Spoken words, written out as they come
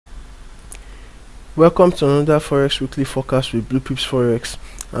Welcome to another Forex Weekly Forecast with Blue Pips Forex.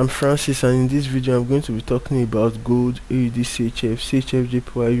 I'm Francis, and in this video I'm going to be talking about gold, AUD, CHF,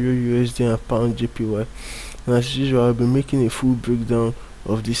 ChfJpy, EurUsd and Pound JPY. And as usual, I'll be making a full breakdown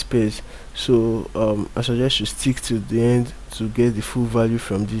of these pairs. So I suggest you stick to the end to get the full value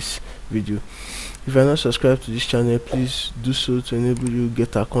from this video. If you are not subscribed to this channel, please do so to enable you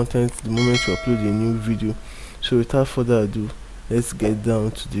get our content the moment we upload a new video. So without further ado, let's get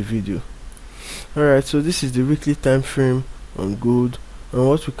down to the video. Alright, so this is the weekly time frame on gold, and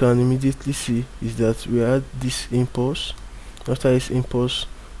what we can immediately see is that we had this impulse. After this impulse,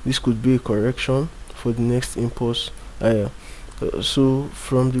 this could be a correction for the next impulse higher. So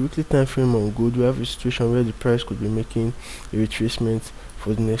from the weekly time frame on gold, we have a situation where the price could be making a retracement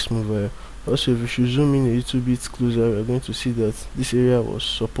for the next move higher. Also, if we should zoom in a little bit closer, we are going to see that this area was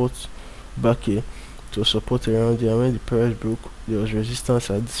support back here. It was support around here, and when the price broke, there was resistance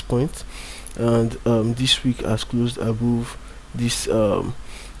at this point. And this week has closed above this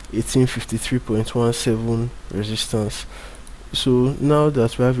 1853.17 resistance. So now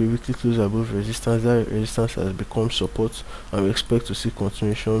that we have a weekly close above resistance, that resistance has become support, and we expect to see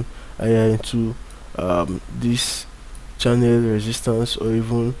continuation higher into this channel resistance, or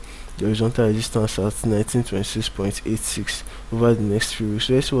even the horizontal resistance at 1926.86 over the next few weeks.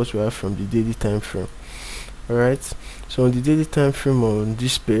 So let's see what we have from the daily time frame. Alright, so on the daily time frame on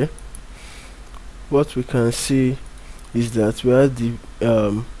this pair, what we can see is that we had the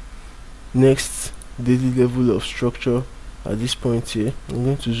next daily level of structure at this point here. I'm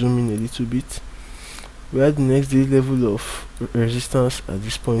going to zoom in a little bit. We had the next daily level of resistance at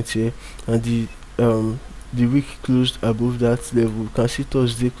this point here, and the week closed above that level. You can see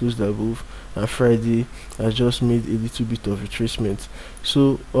Thursday closed above, and Friday has just made a little bit of retracement.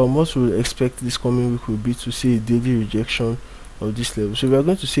 So what we'll expect this coming week will be to see a daily rejection of this level. So we are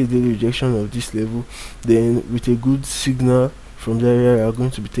going to see a daily rejection of this level, then with a good signal from the area, we are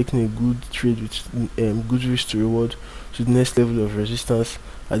going to be taking a good trade with good risk to reward to the next level of resistance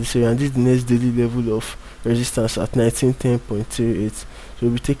at this area, and this is the next daily level of resistance at 1910.38. So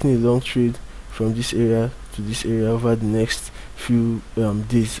we'll be taking a long trade from this area to this area over the next few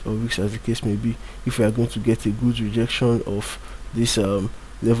days or weeks, as the case may be, if we are going to get a good rejection of this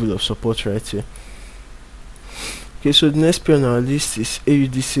level of support right here. Okay, so the next pair on our list is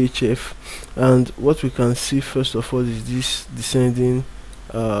AUD CHF, and what we can see first of all is this descending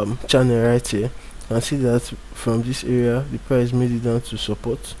channel right here. You can see that from this area the price made it down to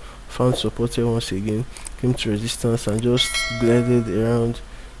support, found support here once again, came to resistance, and just glided around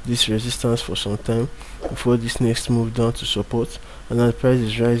this resistance for some time before this next move down to support, and now the price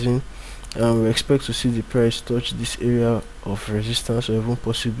is rising, and we expect to see the price touch this area of resistance, or even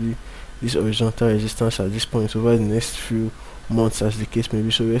possibly this horizontal resistance at this point over the next few months, as the case may be.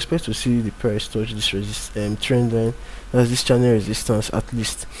 So we expect to see the price touch this trend line, that's this channel resistance at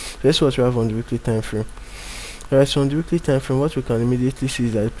least. So that's what we have on the weekly time frame. Alright, so on the weekly time frame, what we can immediately see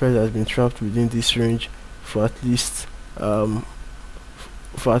is that the price has been trapped within this range for at least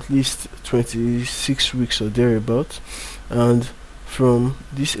 26 weeks or thereabout, and from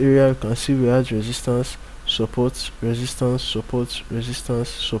this area you can see we had resistance, support, resistance, support, resistance,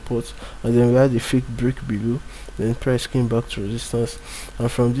 support, and then we had a fake break below, then price came back to resistance,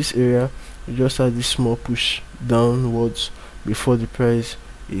 and from this area we just had this small push downwards before the price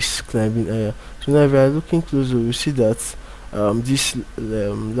is climbing higher. So now if we are looking closer, we see that this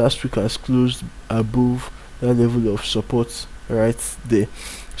last week has closed above that level of support right there.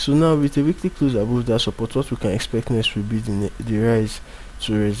 So now with a weekly close above that support, what we can expect next will be the rise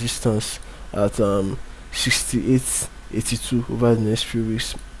to resistance at 68.82 over the next few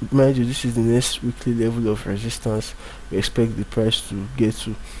weeks. Mind you, this is the next weekly level of resistance we expect the price to get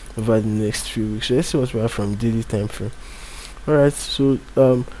to over the next few weeks. So let's see what we have from daily time frame. Alright, so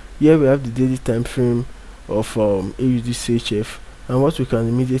here we have the daily time frame of AUD CHF, and what we can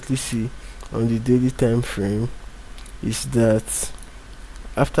immediately see on the daily time frame is that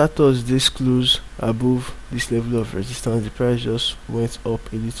after Thursday's close above this level of resistance, the price just went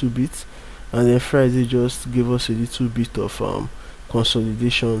up a little bit, and then Friday just gave us a little bit of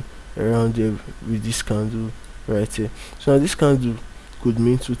consolidation around there with this candle right here. So now this candle could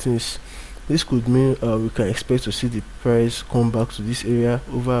mean two things. This could mean we can expect to see the price come back to this area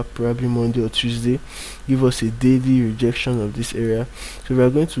over probably Monday or Tuesday, give us a daily rejection of this area. So we are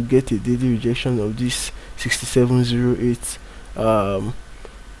going to get a daily rejection of this 67.08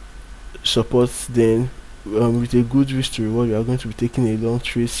 support, then with a good risk to reward, we are going to be taking a long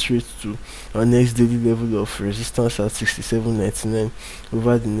trade straight to our next daily level of resistance at 67.99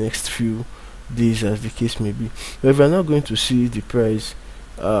 over the next few days, as the case may be. But if we are not going to see the price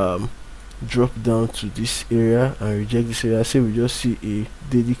drop down to this area and reject this area, say we just see a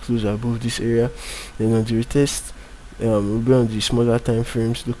daily close above this area, then on the retest we'll be on the smaller time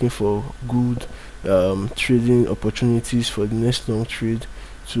frames looking for good trading opportunities for the next long trade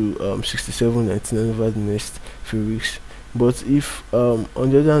to 67.99 over the next few weeks. But if on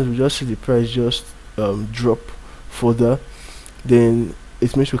the other hand we just see the price just drop further, then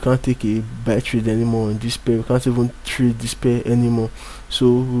it means we can't take a buy trade anymore on this pair. We can't even trade this pair anymore, so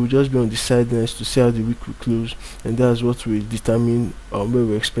we'll just be on the sidelines to see how the week will close, and that's what will determine where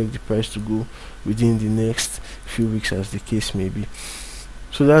we expect the price to go within the next few weeks, as the case may be.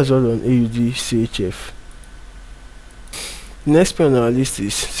 So that's all on AUD CHF. The next pair on our list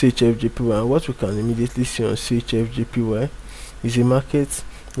is ChfJpy, and what we can immediately see on ChfJpy is a market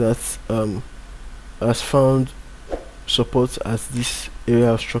that has found support at this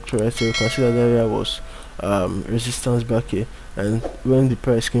area of structure, right? So you can see that area was resistance back here, and when the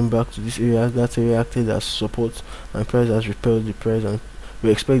price came back to this area, that area acted as support, and price has repelled the price, and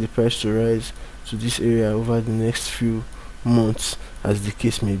we expect the price to rise to this area over the next few months, as the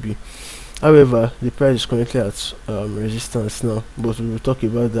case may be. However, the price is currently at resistance now, but we will talk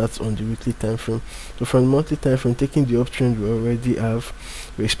about that on the weekly time frame. So from the monthly time frame, taking the uptrend we already have,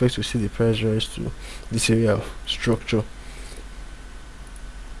 we expect to see the price rise to this area of structure.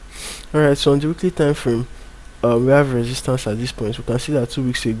 Alright, so on the weekly time frame, we have resistance at this point. We can see that 2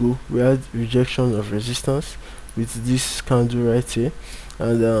 weeks ago we had rejection of resistance with this candle right here,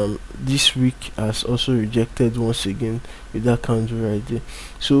 and this week has also rejected once again with that candle right there.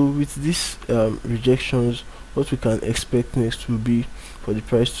 So with these rejections, what we can expect next will be for the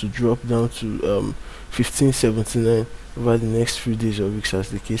price to drop down to 1579 over the next few days or weeks, as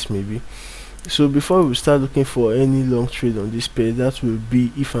the case may be. So before we start looking for any long trade on this pair, that will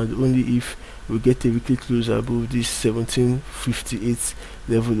be if and only if we get a weekly close above this 1758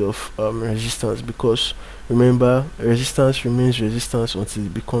 level of resistance, because remember, resistance remains resistance until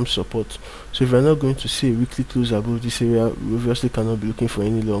it becomes support. So if we're not going to see a weekly close above this area, we obviously cannot be looking for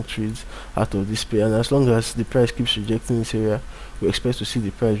any long trades out of this pair, and as long as the price keeps rejecting this area, we expect to see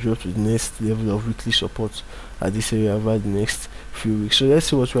the price drop to the next level of weekly support at this area over the next few weeks. So let's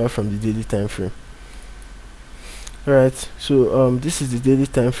see what we have from the daily time frame. Alright, so this is the daily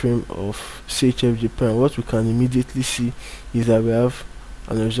time frame of ChfJpy, and what we can immediately see is that we have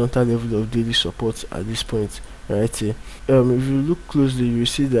an horizontal level of daily support at this point right here. If you look closely, you will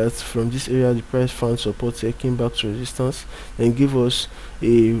see that from this area the price found support here, came back to resistance, and give us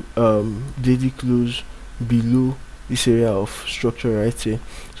a daily close below this area of structure right here.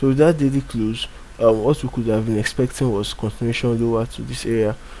 So with that daily close, what we could have been expecting was continuation lower to this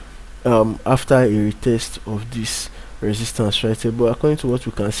area after a retest of this resistance right here. But according to what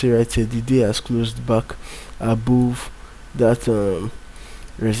we can see right here, the day has closed back above that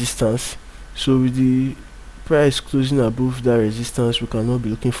resistance. So with the price closing above that resistance, we cannot be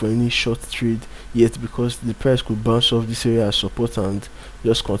looking for any short trade yet, because the price could bounce off this area as support and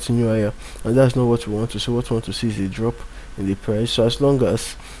just continue higher, and that's not what we want to see. What we want to see is a drop in the price. So as long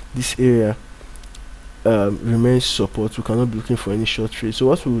as this area remains support, we cannot be looking for any short trade. So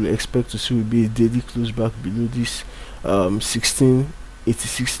what we will expect to see will be a daily close back below this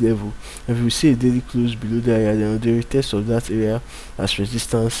 1686 level. If we see a daily close below the area, then the retest of that area as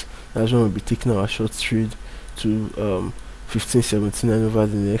resistance, that's when we'll be taking our short trade to 1579 over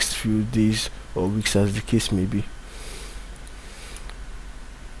the next few days or weeks, as the case may be.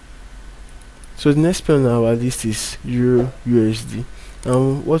 So the next pair on our list is EurUsd,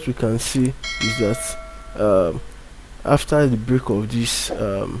 and what we can see is that after the break of this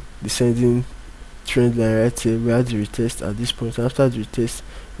descending trend line right here, we had the retest at this point. After the retest,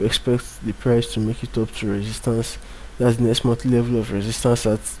 we expect the price to make it up to resistance. That's the next monthly level of resistance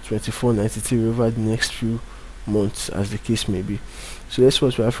at 24.93 over the next few months, as the case may be. So that's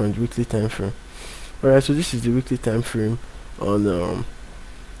what we have from the weekly time frame. Alright, so this is the weekly time frame on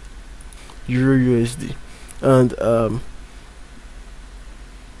EurUsd, and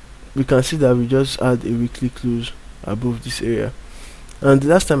we can see that we just had a weekly close above this area. And the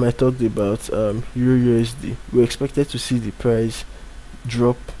last time I talked about EurUsd, we expected to see the price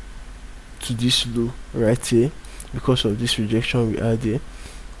drop to this low right here because of this rejection we had here,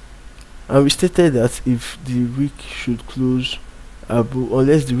 and we stated that if the week should close above,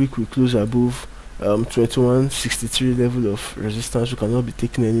 unless the week will close above 2163 level of resistance, we cannot be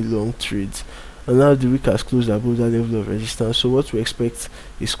taking any long trades. And now the week has closed above that level of resistance, so what we expect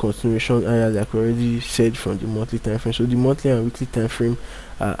is continuation higher, like we already said from the monthly time frame. So the monthly and weekly time frame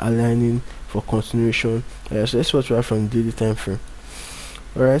are aligning for continuation. So that's what we have from the daily time frame.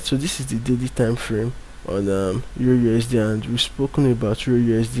 Alright, so this is the daily time frame on EurUsd, and we've spoken about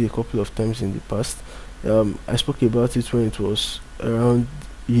EurUsd a couple of times in the past. I spoke about it when it was around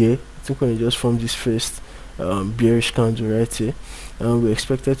here, I think when it just formed this first bearish candle right here, and we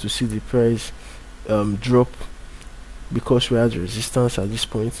expected to see the price drop because we had resistance at this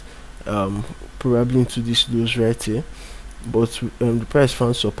point, probably into this lows right here, but the price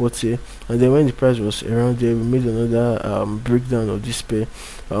found support here, and then when the price was around there, we made another breakdown of this pair,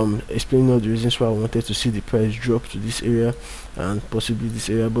 explaining all the reasons why I wanted to see the price drop to this area and possibly this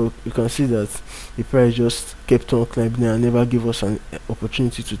area. But you can see that the price just kept on climbing and never gave us an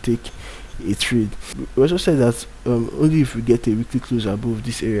opportunity to take a trade. We also said that only if we get a weekly close above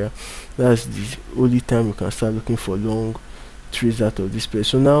this area, that's the only time we can start looking for long trades out of this place.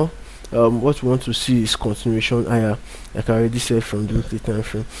 So now what we want to see is continuation higher, like I already said, from the weekly time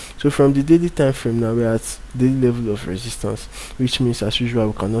frame. So from the daily time frame, now we're at daily level of resistance, which means as usual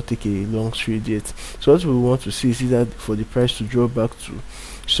we cannot take a long trade yet. So what we want to see is either for the price to draw back to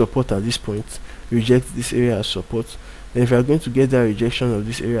support at this point, reject this area as support. Then if we are going to get that rejection of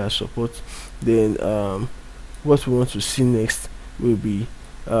this area as support, then what we want to see next will be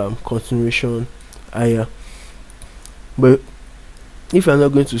continuation higher. But if we are not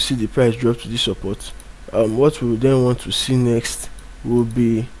going to see the price drop to this support, what we will then want to see next will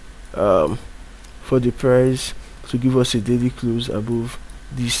be for the price to give us a daily close above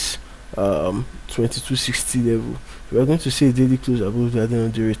this 2260 level. If we are going to see a daily close above that, then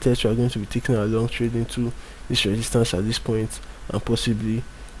on the retest we are going to be taking a long trade into this resistance at this point, and possibly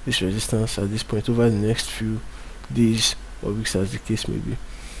this resistance at this point over the next few days or weeks, as the case may be.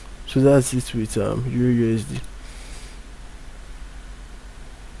 So that's it with EurUsd.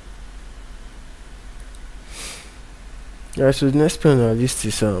 Alright, so the next pair on our list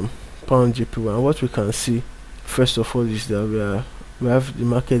is pound JPY, and what we can see first of all is that we have the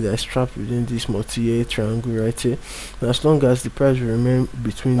market that is trapped within this multi-year triangle right here, and as long as the price will remain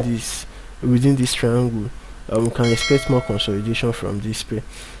within this triangle, we can expect more consolidation from this pair.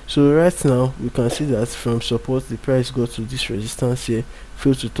 So right now we can see that from support the price got to this resistance here,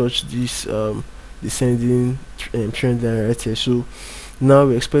 failed to touch this descending trend line right here. So now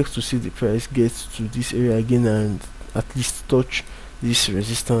we expect to see the price get to this area again and at least touch this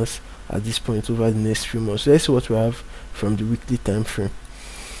resistance at this point over the next few months. So let's see what we have from the weekly time frame.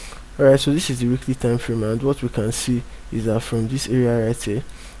 Alright, so this is the weekly time frame, and what we can see is that from this area right here,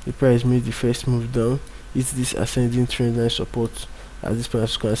 the price made the first move down. It's this ascending trend line support at this point.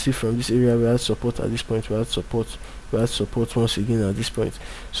 As you can see, from this area we had support at this point, we had support once again at this point.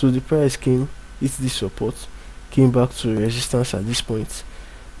 So the price came, it's this support, came back to resistance at this point,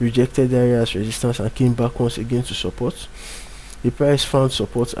 rejected the area as resistance and came back once again to support. The price found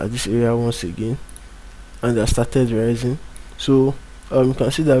support at this area once again and that started rising. So you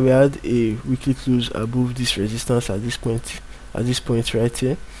can see that we had a weekly close above this resistance at this point right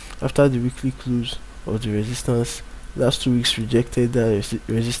here. After the weekly close of the resistance, last 2 weeks rejected that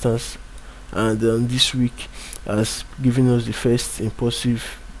resistance, and this week has given us the first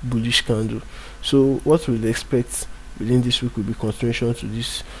impulsive bullish candle. So what we'll expect within this week will be continuation to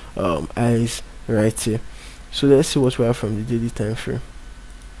this highs right here. So let's see what we have from the daily time frame.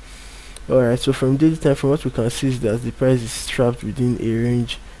 Alright, so from daily time frame, what we can see is that the price is trapped within a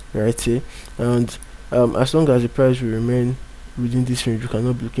range right here, and as long as the price will remain within this range, we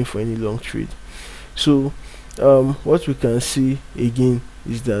cannot be looking for any long trade. So what we can see again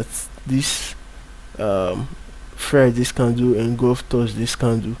is that this Friday's candle engulfed Thursday's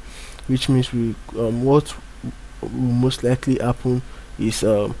candle, which means what will most likely happen is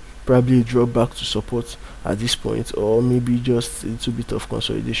probably a drop back to support at this point, or maybe just a little bit of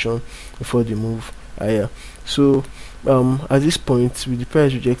consolidation before the move higher. So at this point, with the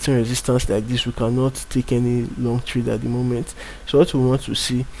price rejecting resistance like this, we cannot take any long trade at the moment. So what we want to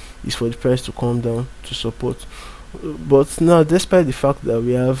see is for the price to come down to support. But now, despite the fact that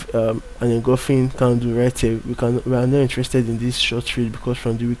we have an engulfing candle right here, we are not interested in this short trade, because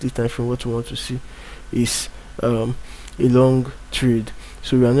from the weekly time frame what we want to see is a long trade.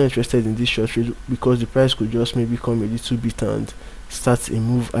 So we are not interested in this short trade, because the price could just maybe come a little bit and start a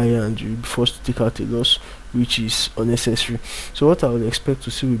move higher and you'll be forced to take out a loss, which is unnecessary. So what I would expect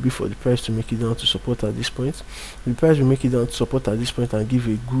to see will be for the price to make it down to support at this point. If the price will make it down to support at this point and give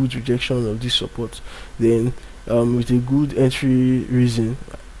a good rejection of this support, then with a good entry reason,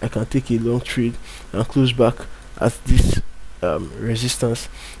 I can take a long trade and close back at this resistance.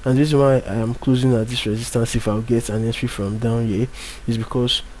 And the reason why I am closing at this resistance, if I'll get an entry from down here, is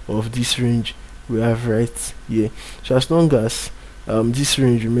because of this range we have right here. So as long as this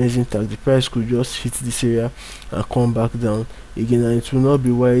range remains intact, the price could just hit this area and come back down again, and it will not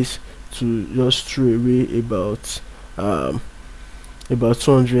be wise to just throw away about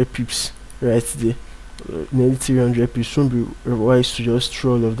 200 pips right there, nearly 300 pips. Won't be wise to just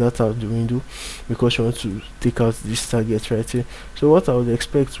throw all of that out the window because you want to take out this target right here. So what I would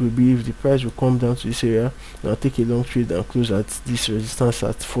expect will be, if the price will come down to this area, I'll take a long trade and close at this resistance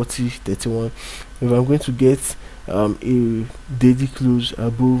at 40.31. If I'm going to get a daily close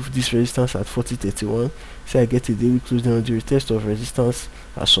above this resistance at 40.31, say I get a daily close, then on the retest of resistance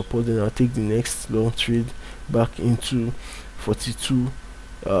as support, then I'll take the next long trade back into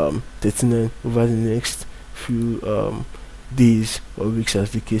 42.39 over the next few days or weeks,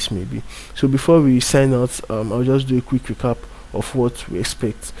 as the case may be. So before we sign out, I'll just do a quick recap of what we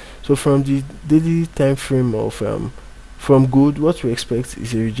expect. So from the daily time frame of from gold, what we expect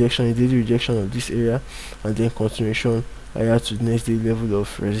is a rejection, a daily rejection of this area, and then continuation higher to the next daily level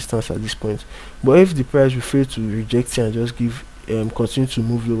of resistance at this point. But if the price will fail to reject it and just give continue to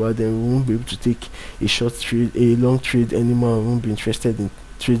move lower, then we won't be able to take a short trade, a long trade anymore. We won't be interested in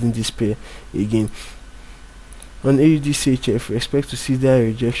trading this pair again. On AUD CHF, we expect to see that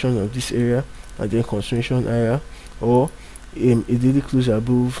rejection of this area and then continuation higher, or a daily close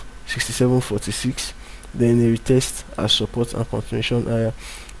above 67.46, then a retest as support and continuation higher.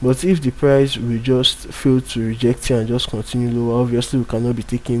 But if the price will just fail to reject it and just continue lower, obviously we cannot be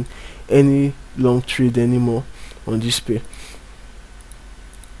taking any long trade anymore on this pair.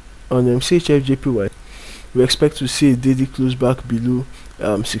 On ChfJpy, we expect to see a daily close back below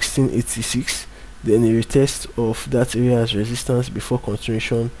 1686, then a retest of that area as resistance before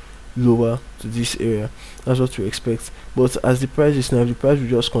continuation lower to this area. That's what we expect. But as the price is now, if the price will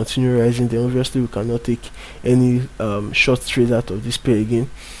just continue rising, then obviously we cannot take any short trade out of this pair again.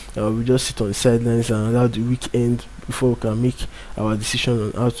 We just sit on the sidelines and allow the weekend before we can make our decision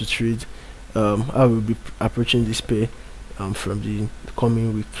on how to trade, how we'll be approaching this pair from the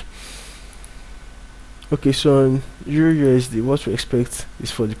coming week. Okay, so on EurUsd, what we expect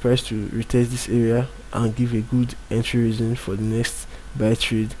is for the price to retest this area and give a good entry reason for the next buy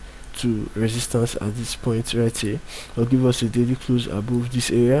trade to resistance at this point right here, or give us a daily close above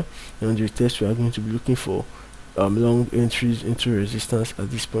this area, and on the retest we are going to be looking for long entries into resistance at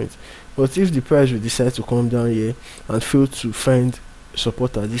this point. But if the price will decide to come down here and fail to find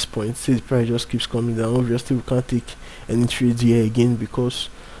support at this point, say the price just keeps coming down, obviously we can't take any trade here again, because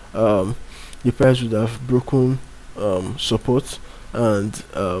the price would have broken support, and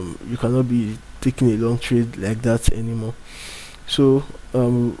you cannot be taking a long trade like that anymore. So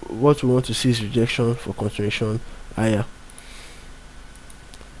what we want to see is rejection for continuation higher.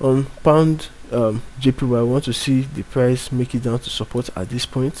 On pound JPY, we want to see the price make it down to support at this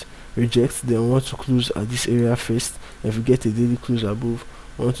point, reject, then we want to close at this area first. If we get a daily close above,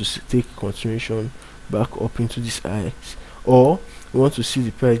 we want to take continuation back up into this highs, or we want to see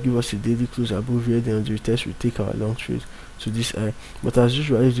the price give us a daily close above here, then on the retest we take our long trade to this high. But as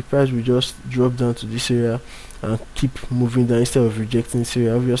usual, if the price will just drop down to this area and keep moving down instead of rejecting this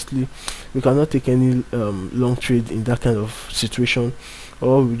area, obviously we cannot take any long trade in that kind of situation.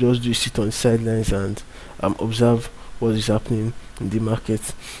 All we just do is sit on the sidelines and observe what is happening in the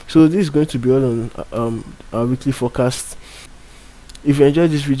market. So this is going to be all on our weekly forecast. If you enjoyed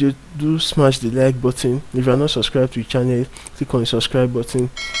this video, do smash the like button. If you are not subscribed to the channel, click on the subscribe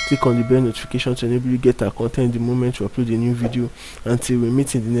button, click on the bell notification to enable you get our content the moment we upload a new video. Until we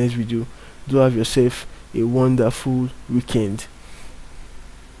meet in the next video, do have yourself a wonderful weekend.